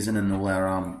pre-season and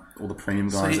all the premium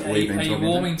guys that we've been talking to. Are you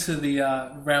warming to the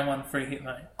round 1 free hit,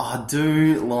 mate? I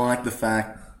do like the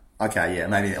fact... Okay, yeah,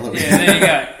 maybe a little bit. Yeah, there you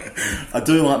go. I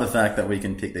do like the fact that we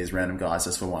can pick these random guys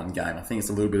just for 1 game. I think it's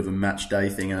a little bit of a match day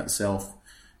thing in itself,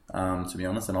 to be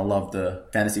honest. And I love the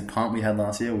fantasy punt we had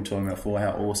last year. We were talking about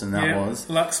how awesome that was.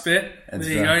 LuxBet. There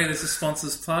you go. There's a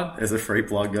sponsor's plug. There's a free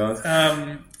plug, guys.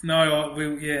 We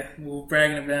were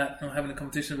bragging about, having a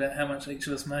competition about how much each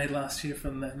of us made last year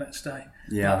from that match day.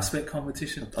 Yeah. LuxBet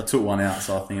competition. I took one out,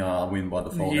 so I think I'll win by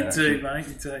default. You do, mate.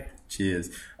 You do.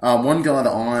 Cheers. One guy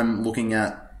that I'm looking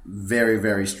at very,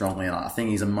 very strongly, and I think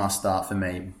he's a must-start for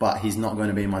me, but he's not going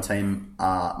to be my team,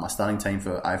 my starting team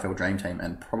for AFL Dream Team,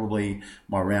 and probably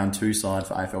my round 2 side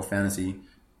for AFL Fantasy,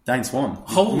 Dane Swan.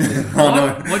 Holy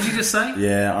what? What'd you just say?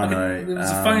 Yeah, I know. The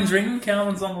phone's ringing.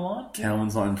 Calvin's on the line.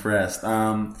 Calvin's not impressed.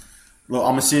 Look,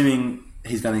 I'm assuming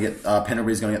he's going to get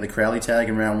Pendlebury's going to get the Crowley tag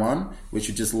in round 1, which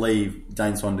would just leave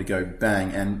Dane Swan to go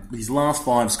bang. And his last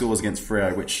 5 scores against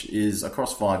Freo, which is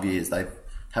across 5 years, they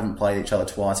haven't played each other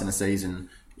twice in a season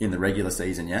in the regular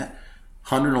season yet.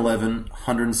 111,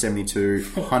 172,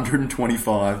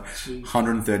 125,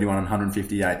 131 and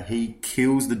 158. He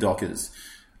kills the Dockers.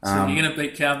 So you're going to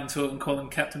beat Calvin to it and call him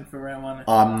captain for round 1?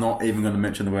 I'm not even going to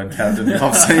mention the word captain.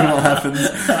 I've seen what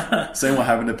happens. Seen what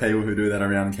happened to people who do that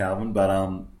around Calvin.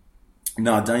 But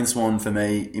no, Dane Swan for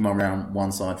me in my round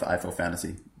 1 side for AFL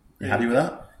Fantasy. You happy with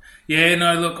that? Yeah,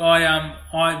 no, look,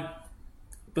 I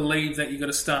believe that you've got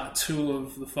to start 2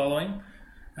 of the following.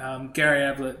 Gary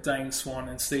Ablett, Dane Swan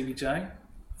and Stevie J.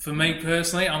 For me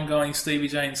personally, I'm going Stevie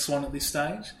J and Swan at this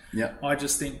stage. Yeah. I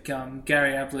just think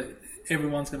Gary Ablett,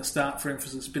 everyone's going to start for him,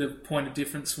 for a bit of point of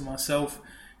difference for myself.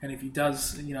 and if he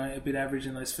does, a bit average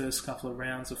in those first couple of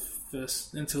rounds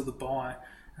until the bye,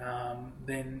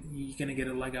 then you're going to get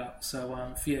a leg up.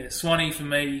 So Swanee for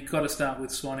me, you've got to start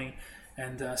with Swanee.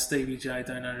 And Stevie J,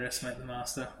 don't underestimate the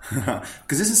master.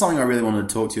 Because this is something I really wanted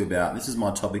to talk to you about. This is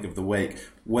my topic of the week.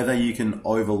 Whether you can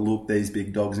overlook these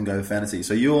big dogs and go fantasy.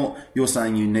 So you're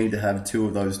saying you need to have 2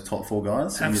 of those top 4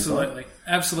 guys? Absolutely.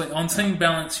 On team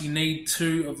balance, you need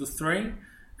 2 of the 3.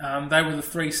 They were the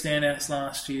 3 standouts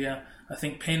last year. I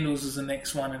think Pendles is the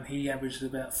next one, and he averaged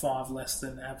about 5 less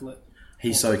than Ablett.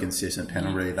 He's so consistent,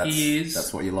 Penalty. He is.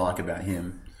 That's what you like about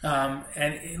him.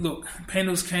 And look,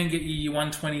 Pendles can get you your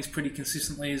 120s pretty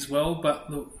consistently as well, but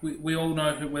look, we all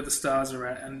know where the stars are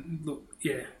at. And look,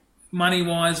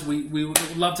 money-wise, we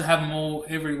would love to have them all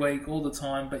every week, all the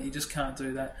time, but you just can't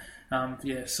do that.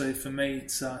 So for me,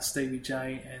 it's Stevie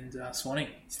J and Swanee.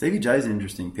 Stevie J's an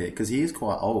interesting pick because he is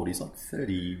quite old. He's like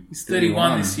 30. He's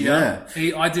 31 this year.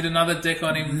 Yeah. I did another deck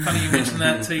on him. Funny you mentioned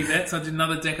that, T-Vets. I did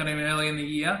another deck on him early in the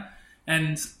year.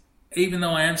 And even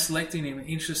though I am selecting him,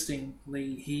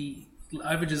 interestingly, he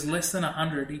averages less than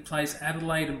 100. He plays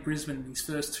Adelaide and Brisbane in his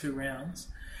first 2 rounds,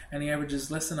 and he averages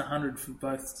less than 100 for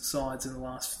both sides in the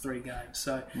last 3 games.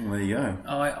 So there you go.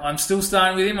 I'm still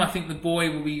starting with him. I think the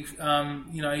boy will be,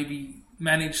 he'll be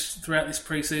managed throughout this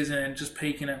preseason and just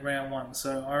peaking at round 1.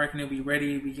 So I reckon he'll be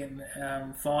ready. He'll be getting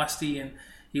feisty, and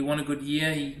he won a good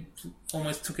year. He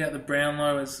almost took out the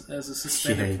Brownlow as a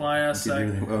suspended player. So,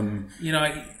 really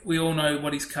well. We all know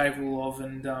what he's capable of,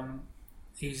 and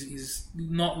he's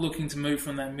not looking to move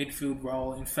from that midfield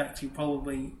role. In fact, he'll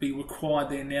probably be required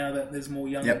there now that there's more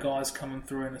younger guys coming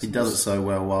through. He does it so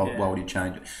well. Why would he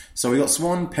change it? So we got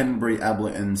Swan, Pendlebury,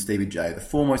 Ablett, and Stevie J, the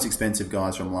 4 most expensive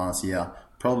guys from last year.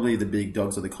 Probably the big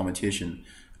dogs of the competition.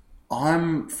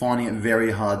 I'm finding it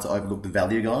very hard to overlook the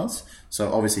value guys.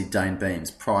 So obviously Dane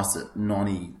Beams, priced at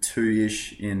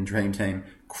 92-ish in Dream Team.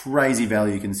 Crazy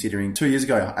value considering 2 years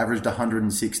ago averaged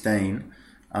 116.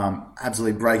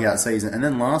 Absolutely breakout season. And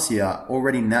then last year,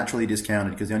 already naturally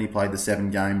discounted because he only played the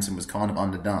 7 games and was kind of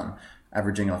underdone,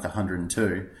 averaging like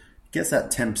 102. Gets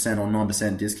that 10% or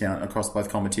 9% discount across both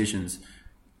competitions.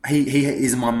 He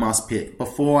is my must pick.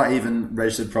 Before I even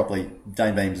registered properly,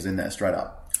 Dane Beams is in there straight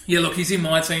up. Yeah, look, he's in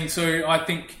my team too. I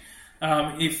think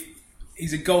if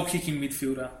he's a goal-kicking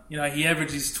midfielder, he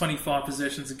averages 25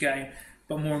 possessions a game,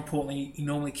 but more importantly, he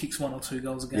normally kicks 1 or 2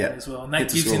 goals a game as well, and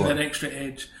that gives him that extra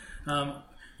edge.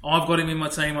 I've got him in my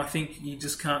team. I think you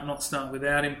just can't not start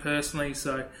without him personally.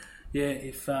 So,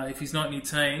 if he's not in your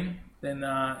team, then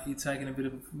you're taking a bit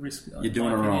of a risk. You're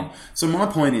doing it wrong. So my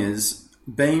point is,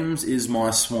 Beams is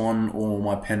my Swan or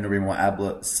my Pendlebury, my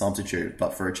Ablett substitute,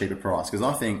 but for a cheaper price, because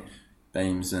I think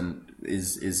Beams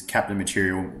is captain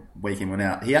material week in, week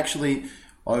out. He actually,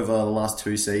 over the last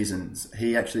 2 seasons,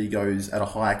 he actually goes at a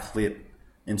higher clip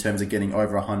in terms of getting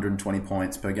over 120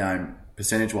 points per game,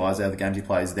 percentage-wise, out of the games he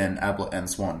plays, than Ablett and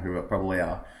Swan, who are probably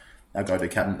our go-to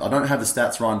captain. I don't have the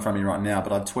stats right in front of me right now,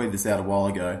 but I tweeted this out a while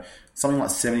ago. Something like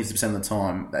 70% of the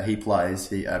time that he plays,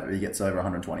 he gets over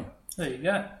 120. There you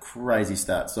go. Crazy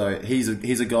stats. So he's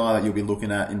a guy that you'll be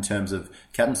looking at in terms of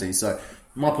captaincy. So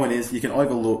my point is, you can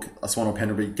overlook a Swan or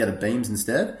Pendlebury, get a Beams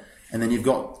instead, and then you've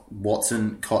got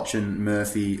Watson, Cochin,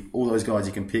 Murphy, all those guys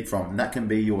you can pick from, and that can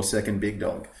be your second big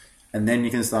dog. And then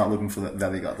you can start looking for the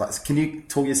value guys. Like, can you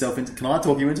talk yourself into? Can I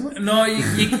talk you into it? No,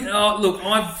 look,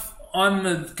 I'm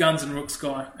a guns and rooks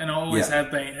guy, and I always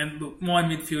have been. And look, my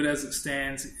midfield as it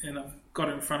stands, and I've got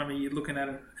it in front of me. You're looking at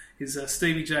it. Is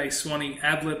Stevie J, Swanee,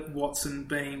 Ablett, Watson,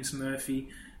 Beams, Murphy,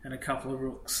 and a couple of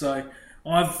rooks. So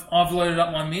I've loaded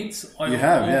up my mids.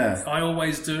 I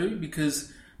always do,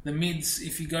 because the mids,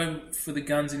 if you go for the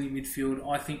guns in your midfield,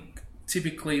 I think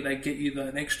typically they get you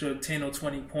an extra 10 or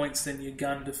 20 points than your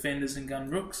gun defenders and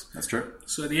gun rooks. That's true.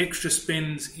 So the extra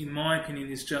spend, in my opinion,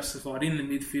 is justified in the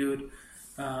midfield.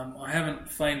 I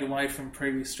haven't feigned away from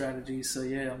previous strategies, so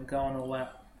I'm going all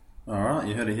out. All right,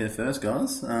 you heard it here first,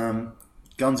 guys.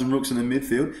 Guns and rooks in the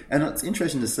midfield. And it's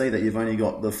interesting to see that you've only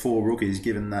got the 4 rookies,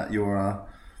 given that you're a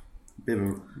bit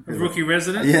of a rookie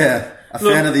resident. Yeah,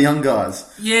 fan of the young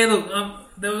guys. Yeah, look,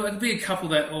 there will be a couple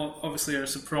that obviously are a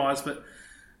surprise, but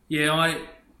I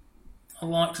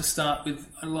like to start with,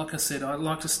 like I said, I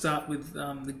like to start with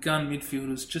the gun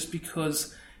midfielders, just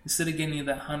because instead of getting you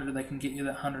that 100, they can get you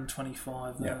that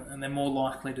 125, and they're more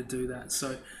likely to do that.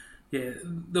 So,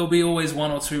 there'll be always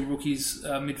 1 or 2 rookies,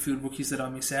 midfield rookies that I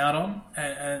miss out on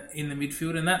in the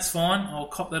midfield, and that's fine. I'll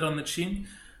cop that on the chin.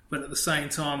 But at the same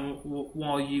time,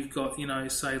 while you've got,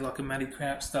 say like a Matty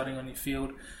Crouch starting on your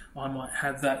field, I might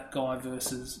have that guy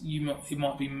versus it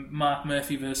might be Mark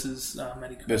Murphy versus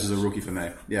Matty Crouch. Versus a rookie for me.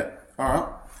 Yeah. All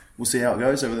right. We'll see how it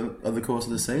goes over the course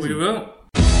of the season. We will.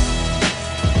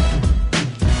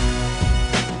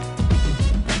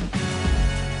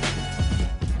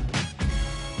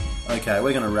 Okay,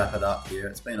 we're going to wrap it up here.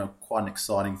 It's been quite an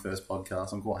exciting first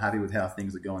podcast. I'm quite happy with how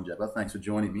things are going, Jabba. Thanks for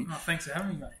joining me. Oh, thanks for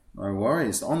having me, mate. No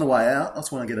worries. On the way out, I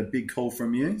just want to get a big call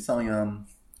from you. Something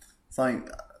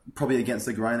probably against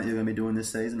the grain that you're going to be doing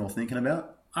this season or thinking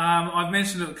about. I've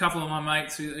mentioned a couple of my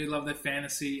mates who love their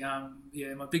fantasy.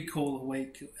 My big call of the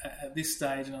week at this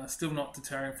stage, and I'm still not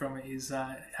deterring from it, is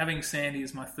having Sandy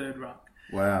as my third ruck.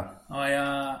 Wow.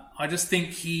 I just think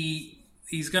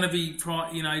he's going to be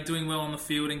doing well on the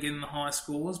field and getting the high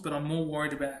scores, but I'm more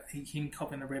worried about him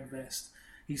copping the red vest.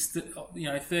 He's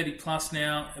 30 plus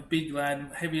now, a big lad,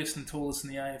 heaviest and tallest in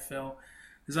the AFL.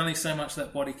 There's only so much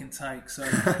that body can take. So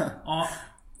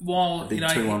while big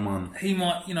 2-1-1. he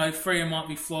might, Freo might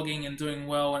be flogging and doing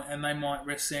well, and they might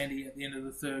rest Sandy at the end of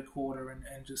the third quarter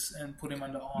and put him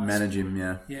under ice. Manage him,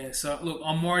 yeah. Yeah. So look,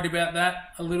 I'm worried about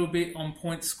that a little bit on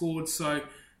points scored. So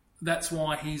that's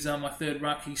why he's my third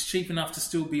ruck. He's cheap enough to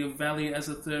still be of value as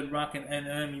a third ruck and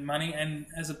earn me money and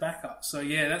as a backup. So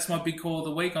yeah, that's my big call of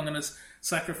the week. I'm going to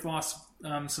sacrifice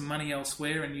some money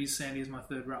elsewhere and use Sandy as my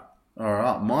third ruck. All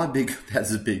right,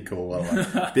 that's a big call, by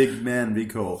the way.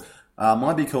 Big call.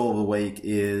 My big call of the week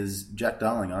is Jack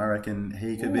Darling. I reckon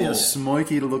he could be a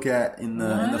smoky to look at in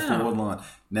the forward line.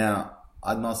 Now,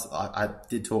 I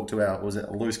did talk to was it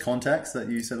Loose Contacts that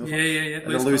you said before? Yeah.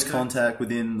 The loose contact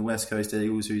within the West Coast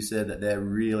Eagles who said that they're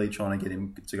really trying to get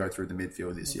him to go through the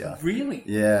midfield this year. Really?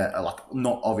 Yeah,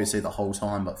 not obviously the whole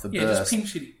time, but for bursts. Just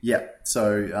pinch hitting. Yeah,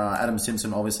 so Adam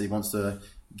Simpson obviously wants to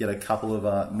get a couple of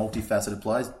multifaceted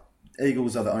players.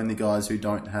 Eagles are the only guys who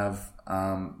don't have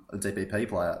a DPP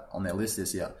player on their list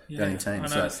this year, the only team.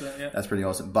 So that's pretty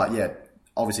awesome. But yeah,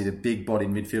 obviously the big-bodied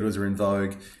midfielders are in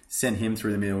vogue. Send him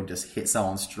through the middle, just hit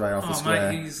someone straight off the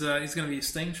square. Mate, he's going to be a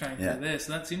steam train through there,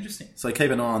 so that's interesting. So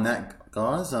keep an eye on that,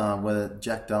 guys, whether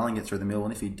Jack Darling gets through the middle,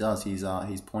 and if he does, his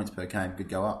points per game could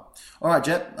go up. All right,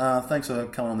 Jet, thanks for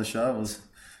coming on the show. It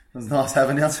was nice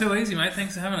having you. Too easy, mate.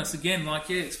 Thanks for having us again.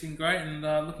 It's been great, and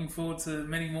looking forward to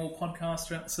many more podcasts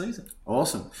throughout the season.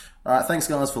 Awesome. All right, thanks,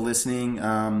 guys, for listening.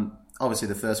 Obviously,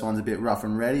 the first one's a bit rough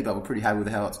and ready, but we're pretty happy with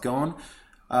how it's gone.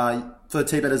 For the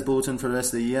T-Batters Bulletin for the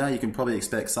rest of the year, you can probably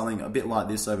expect something a bit like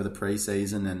this over the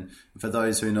pre-season. And for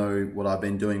those who know what I've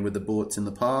been doing with the Bullets in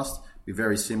the past, be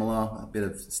very similar. A bit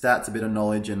of stats, a bit of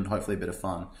knowledge, and hopefully a bit of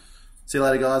fun. See you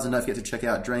later, guys, and don't forget to check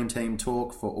out Dream Team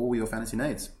Talk for all your fantasy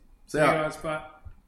needs. See ya. See you guys, bye.